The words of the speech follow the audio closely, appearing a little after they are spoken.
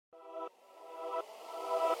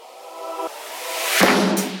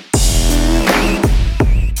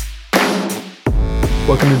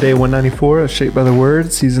Welcome to day 194 of Shaped by the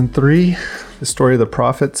Word, season 3, the story of the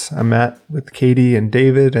prophets. I'm Matt with Katie and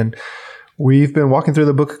David, and we've been walking through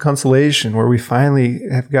the book of consolation, where we finally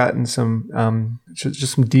have gotten some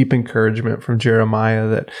just some deep encouragement from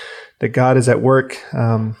Jeremiah that God is at work.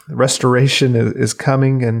 Restoration is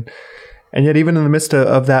coming, and yet even in the midst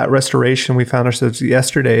of that restoration, we found ourselves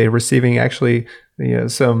yesterday receiving actually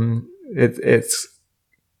some. It's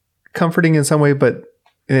comforting in some way, but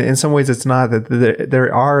in some ways it's not. That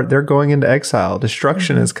they're going into exile.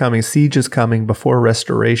 Destruction is coming. Siege is coming before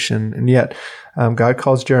restoration, and yet God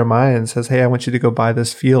calls Jeremiah and says, "Hey, I want you to go buy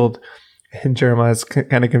this field." And Jeremiah's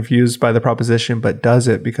kind of confused by the proposition, but does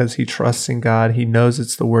it because he trusts in God. He knows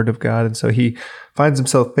it's the word of God, and so he finds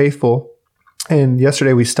himself faithful. And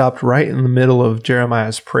yesterday we stopped right in the middle of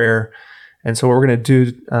Jeremiah's prayer. And so what we're going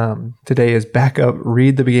to do today is back up,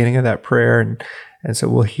 read the beginning of that prayer, and so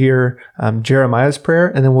we'll hear Jeremiah's prayer,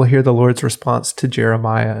 and then we'll hear the Lord's response to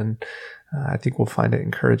Jeremiah, and I think we'll find it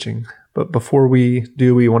encouraging. But before we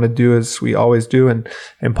do, we want to do as we always do, and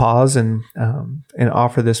pause and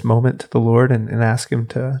offer this moment to the Lord and ask Him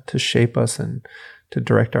to shape us and to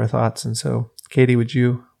direct our thoughts. And so, Katie, would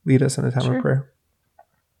you lead us in a time of prayer?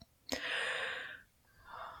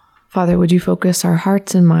 Father, would you focus our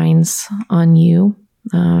hearts and minds on you?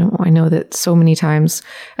 I know that so many times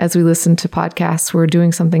as we listen to podcasts, we're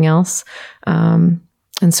doing something else. And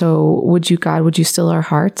so would you still our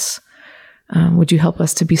hearts? Would you help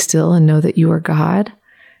us to be still and know that you are God?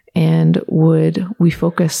 And would we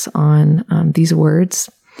focus on these words?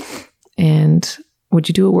 And would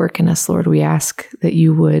you do a work in us, Lord? We ask that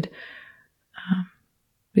you would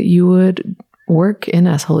work in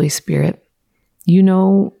us, Holy Spirit. You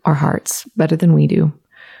know our hearts better than we do.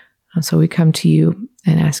 And so we come to you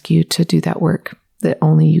and ask you to do that work that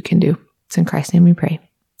only you can do. It's in Christ's name we pray.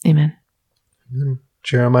 Amen.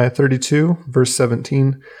 Jeremiah 32, verse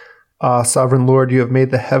 17. Ah, sovereign Lord, you have made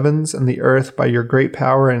the heavens and the earth by your great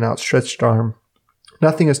power and outstretched arm.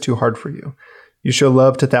 Nothing is too hard for you. You show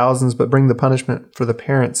love to thousands, but bring the punishment for the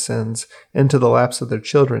parents' sins into the laps of their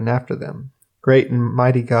children after them. Great and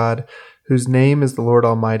mighty God, whose name is the Lord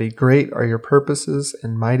Almighty, great are your purposes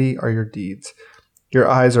and mighty are your deeds. Your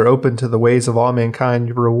eyes are open to the ways of all mankind.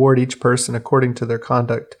 You reward each person according to their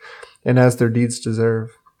conduct and as their deeds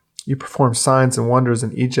deserve. You perform signs and wonders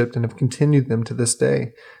in Egypt and have continued them to this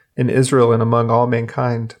day in Israel and among all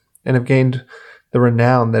mankind, and have gained the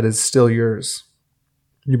renown that is still yours.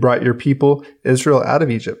 You brought your people, Israel, out of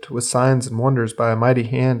Egypt with signs and wonders by a mighty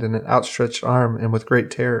hand and an outstretched arm and with great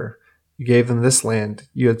terror. You gave them this land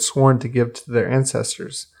you had sworn to give to their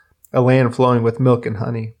ancestors, a land flowing with milk and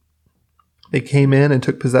honey. They came in and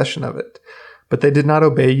took possession of it, but they did not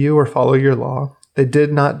obey you or follow your law. They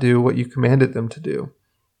did not do what you commanded them to do.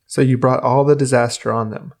 So you brought all the disaster on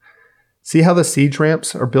them. See how the siege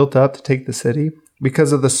ramps are built up to take the city?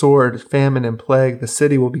 Because of the sword, famine, and plague, the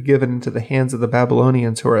city will be given into the hands of the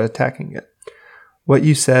Babylonians who are attacking it. What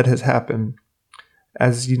you said has happened,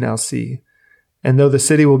 as you now see. And though the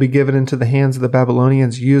city will be given into the hands of the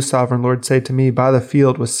Babylonians, you, sovereign Lord, say to me, buy the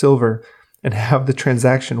field with silver and have the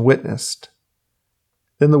transaction witnessed.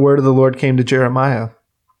 Then the word of the Lord came to Jeremiah.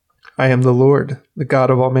 I am the Lord, the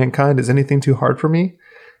God of all mankind. Is anything too hard for me?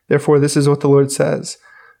 Therefore, this is what the Lord says.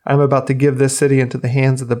 I am about to give this city into the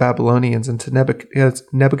hands of the Babylonians and to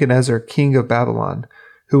Nebuchadnezzar, king of Babylon,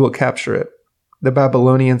 who will capture it. The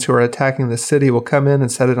Babylonians who are attacking the city will come in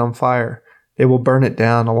and set it on fire. They will burn it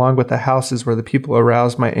down, along with the houses where the people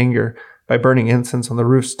aroused my anger by burning incense on the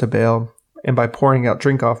roofs to Baal and by pouring out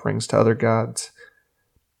drink offerings to other gods.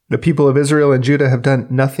 The people of Israel and Judah have done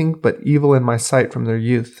nothing but evil in my sight from their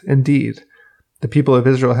youth. Indeed, the people of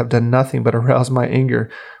Israel have done nothing but arouse my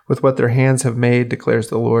anger with what their hands have made, declares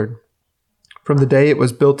the Lord. From the day it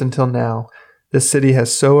was built until now, this city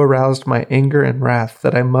has so aroused my anger and wrath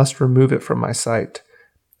that I must remove it from my sight.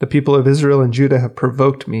 The people of Israel and Judah have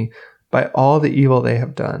provoked me by all the evil they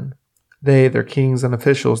have done. They, their kings and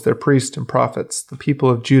officials, their priests and prophets, the people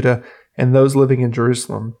of Judah and those living in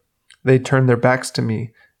Jerusalem, they turned their backs to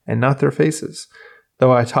me and not their faces.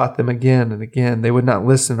 Though I taught them again and again, they would not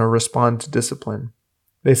listen or respond to discipline.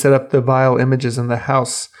 They set up the vile images in the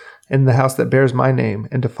house that bears my name,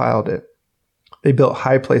 and defiled it. They built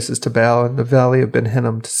high places to Baal in the valley of Ben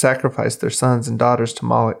Hinnom to sacrifice their sons and daughters to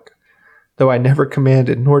Moloch. Though I never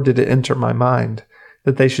commanded, nor did it enter my mind,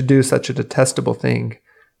 that they should do such a detestable thing,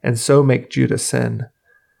 and so make Judah sin.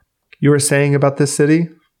 You are saying about this city,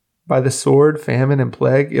 by the sword, famine, and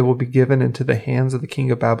plague, it will be given into the hands of the king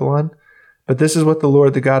of Babylon. But this is what the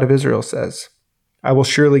Lord, the God of Israel, says. I will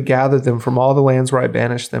surely gather them from all the lands where I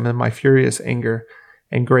banished them in my furious anger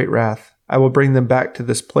and great wrath. I will bring them back to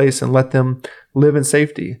this place and let them live in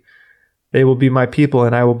safety. They will be my people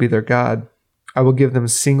and I will be their God. I will give them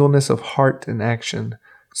singleness of heart and action,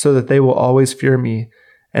 so that they will always fear me,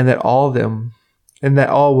 and that all then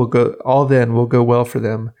will go well for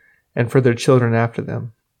them and for their children after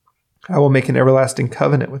them. I will make an everlasting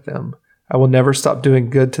covenant with them. I will never stop doing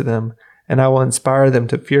good to them, and I will inspire them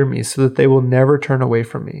to fear me, so that they will never turn away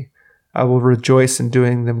from me. I will rejoice in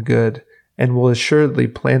doing them good, and will assuredly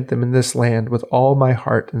plant them in this land with all my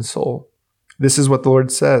heart and soul. This is what the Lord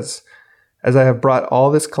says. As I have brought all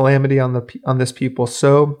this calamity on this people,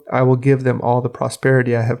 so I will give them all the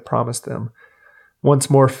prosperity I have promised them. Once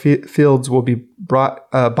more fields will be bought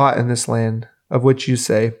in this land, of which you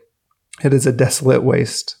say, it is a desolate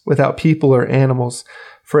waste, without people or animals,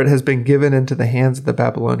 for it has been given into the hands of the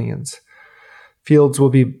Babylonians. Fields will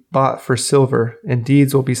be bought for silver, and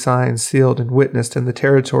deeds will be signed, sealed, and witnessed in the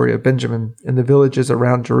territory of Benjamin, in the villages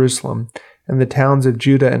around Jerusalem, in the towns of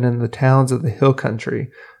Judah, and in the towns of the hill country,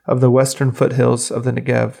 of the western foothills of the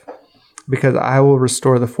Negev, because I will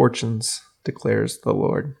restore the fortunes, declares the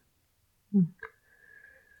Lord.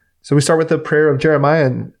 So we start with the prayer of Jeremiah,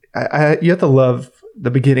 and you have to love the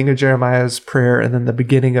beginning of Jeremiah's prayer and then the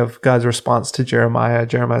beginning of God's response to Jeremiah.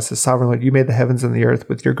 Jeremiah says, Sovereign Lord, you made the heavens and the earth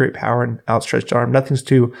with your great power and outstretched arm. Nothing's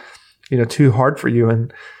too hard for you.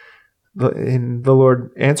 And the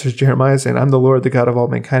Lord answers Jeremiah saying, I'm the Lord, the God of all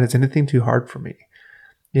mankind. Is anything too hard for me?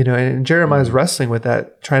 And Jeremiah is wrestling with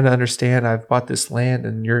that, trying to understand, I've bought this land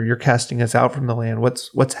and you're casting us out from the land.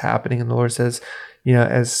 What's happening? And the Lord says,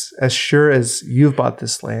 as sure as you've bought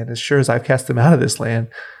this land, as sure as I've cast them out of this land,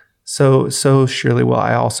 so surely will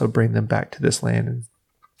I also bring them back to this land. And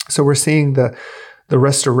so we're seeing the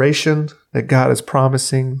restoration that God is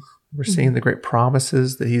promising. We're seeing the great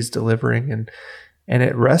promises that he's delivering, and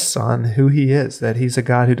it rests on who he is, that he's a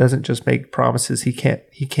God who doesn't just make promises he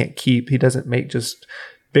can't keep. He doesn't make just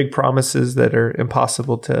big promises that are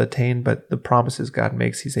impossible to attain, but the promises God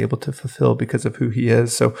makes, he's able to fulfill because of who he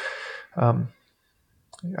is. So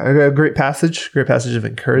a great passage of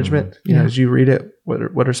encouragement. As you read it,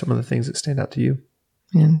 what are some of the things that stand out to you?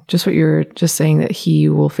 And just what you're just saying, that he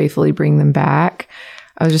will faithfully bring them back.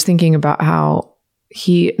 I was just thinking about how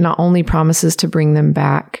he not only promises to bring them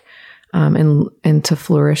back and to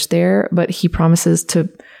flourish there, but he promises to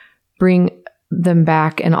bring them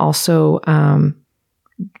back, and also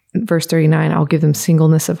verse 39, I'll give them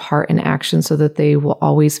singleness of heart and action, so that they will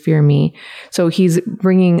always fear me. So he's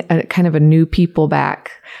bringing a kind of a new people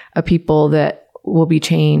back, a people that will be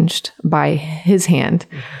changed by his hand.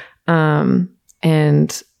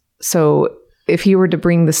 And so if he were to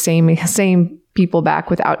bring the same people back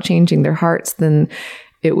without changing their hearts, then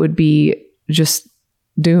it would be just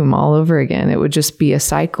doom all over again. It would just be a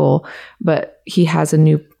cycle. But he has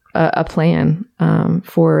a plan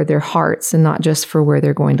for their hearts, and not just for where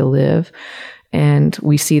they're going to live. And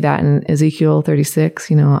we see that in Ezekiel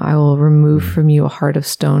 36, I will remove from you a heart of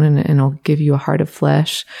stone and I'll give you a heart of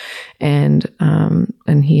flesh. And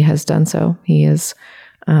he has done so. He has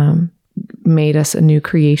made us a new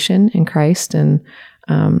creation in Christ, and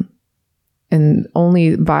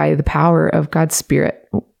only by the power of God's Spirit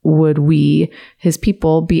would we, his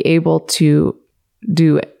people, be able to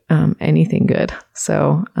do anything good.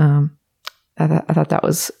 So I thought that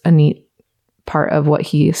was a neat part of what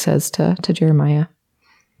he says to Jeremiah.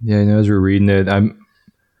 Yeah, as we're reading it, I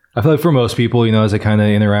feel like for most people, as I kind of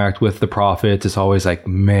interact with the prophets, it's always like,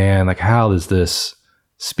 man, like, how does this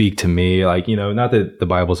speak to me? Like, not that the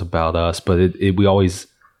Bible's about us, but a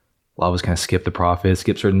lot of us kind of skip the prophets,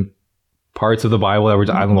 skip certain parts of the Bible that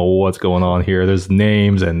I don't know what's going on here. There's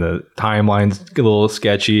names and the timeline's a little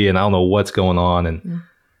sketchy, and I don't know what's going on.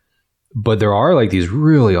 But there are like these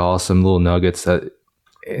really awesome little nuggets that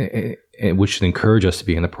which should encourage us to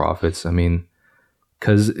be in the prophets. I mean,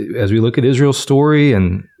 because as we look at Israel's story,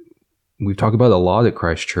 and we've talked about it a lot at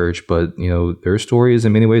Christ Church, but their story is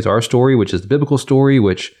in many ways our story, which is the biblical story,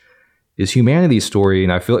 which is humanity's story.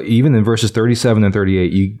 And I feel even in verses 37 and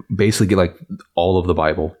 38, you basically get like all of the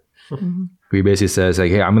Bible. Mm-hmm. He basically says,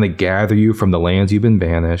 like, hey, I'm going to gather you from the lands you've been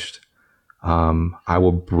banished. I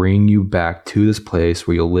will bring you back to this place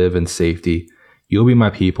where you'll live in safety. You'll be my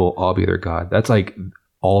people. I'll be their God. That's like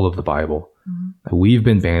all of the Bible. Mm-hmm. We've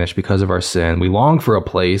been banished because of our sin. We long for a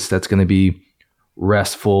place that's going to be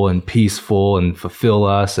restful and peaceful and fulfill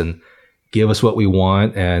us and give us what we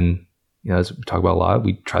want. And, as we talk about a lot,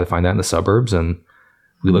 we try to find that in the suburbs, and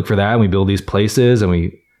we look for that, and we build these places, and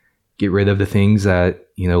we get rid of the things that,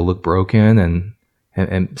 look broken,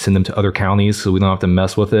 and send them to other counties so we don't have to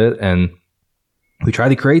mess with it. And we try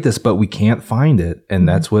to create this, but we can't find it. And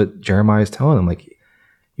that's what Jeremiah is telling them. Like,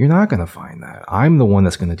 You're not going to find that. I'm the one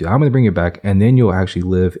that's going to do it. I'm going to bring you back, and then you'll actually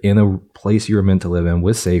live in a place you're meant to live in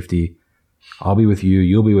with safety. I'll be with you.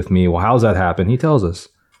 You'll be with me. Well, how's that happen? He tells us,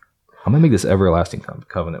 I'm going to make this everlasting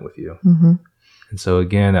covenant with you. Mm-hmm. And so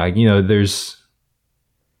again,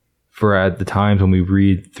 for at the times when we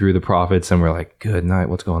read through the prophets and we're like, good night,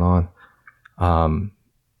 what's going on?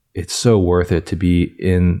 It's so worth it to be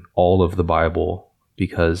in all of the Bible,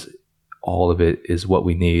 because all of it is what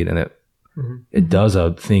we need. And it does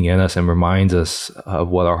a thing in us and reminds us of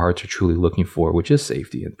what our hearts are truly looking for, which is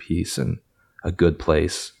safety and peace and a good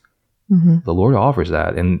place. Mm-hmm. The Lord offers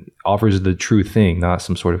that, and offers the true thing, not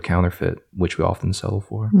some sort of counterfeit, which we often settle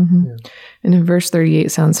for. Mm-hmm. Yeah. And in verse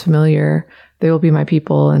 38 sounds familiar. They will be my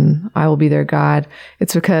people and I will be their God.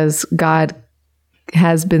 It's because God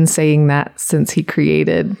has been saying that since he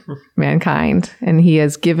created mankind, and he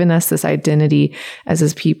has given us this identity as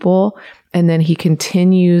his people. And then he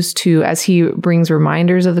continues to, as he brings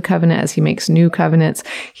reminders of the covenant, as he makes new covenants,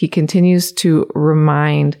 he continues to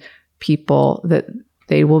remind people that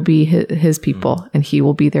they will be his people and he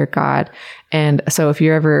will be their God. And so if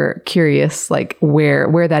you're ever curious, like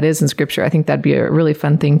where that is in scripture, I think that'd be a really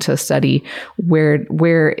fun thing to study.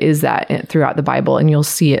 Where is that throughout the Bible? And you'll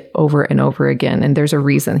see it over and over again. And there's a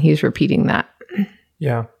reason he's repeating that.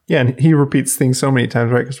 Yeah. Yeah. And he repeats things so many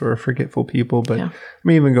times, right? Because we're a forgetful people. But let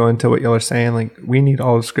me even go into what y'all are saying. Like, we need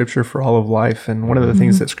all of scripture for all of life. And one of the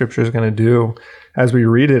things that scripture is going to do as we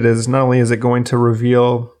read it is not only is it going to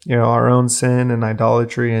reveal, our own sin and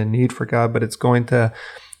idolatry and need for God, but it's going to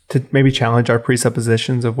maybe challenge our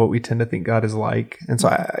presuppositions of what we tend to think God is like. And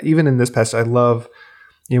so even in this passage, I love,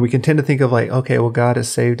 we can tend to think of like, okay, well, God has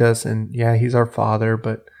saved us and he's our father,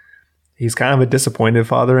 but he's kind of a disappointed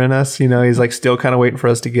father in us. He's like still kind of waiting for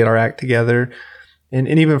us to get our act together. And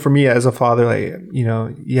even for me as a father,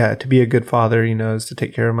 like, to be a good father, is to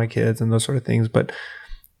take care of my kids and those sort of things. But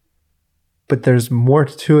there's more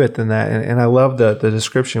to it than that. And I love the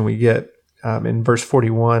description we get in verse 40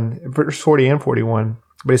 and 41.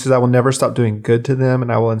 But he says, I will never stop doing good to them,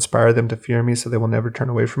 and I will inspire them to fear me, so they will never turn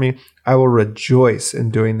away from me. I will rejoice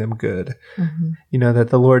in doing them good. Mm-hmm. That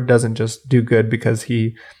the Lord doesn't just do good because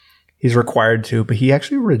he's required to, but he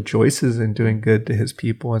actually rejoices in doing good to his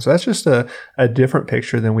people. And so that's just a different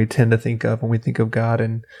picture than we tend to think of when we think of God.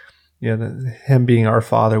 And him being our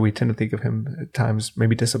father, we tend to think of him at times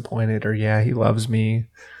maybe disappointed or, he loves me,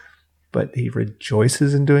 but he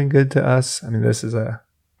rejoices in doing good to us. I mean, this is a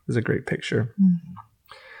great picture. Mm-hmm.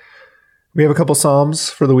 We have a couple Psalms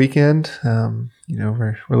for the weekend.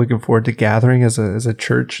 We're looking forward to gathering as a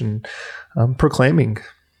church and proclaiming,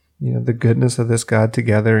 the goodness of this God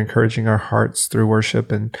together, encouraging our hearts through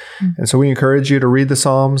worship. And so we encourage you to read the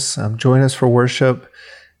Psalms, join us for worship,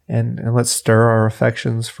 and let's stir our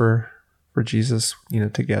affections for Jesus,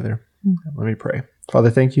 together. Mm-hmm. Let me pray. Father,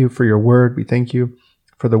 thank you for your word. We thank you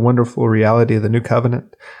for the wonderful reality of the new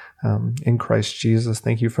covenant in Christ Jesus.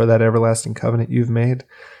 Thank you for that everlasting covenant you've made.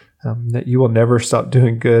 That you will never stop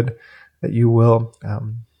doing good, that you will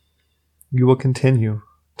continue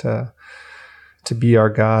to be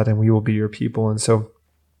our God, and we will be your people. And so,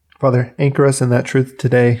 Father, anchor us in that truth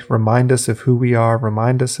today. Remind us of who we are.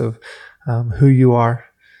 Remind us of who you are.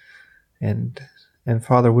 And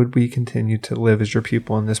Father, would we continue to live as your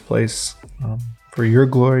people in this place for your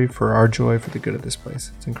glory, for our joy, for the good of this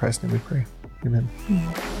place. It's in Christ's name we pray. Amen.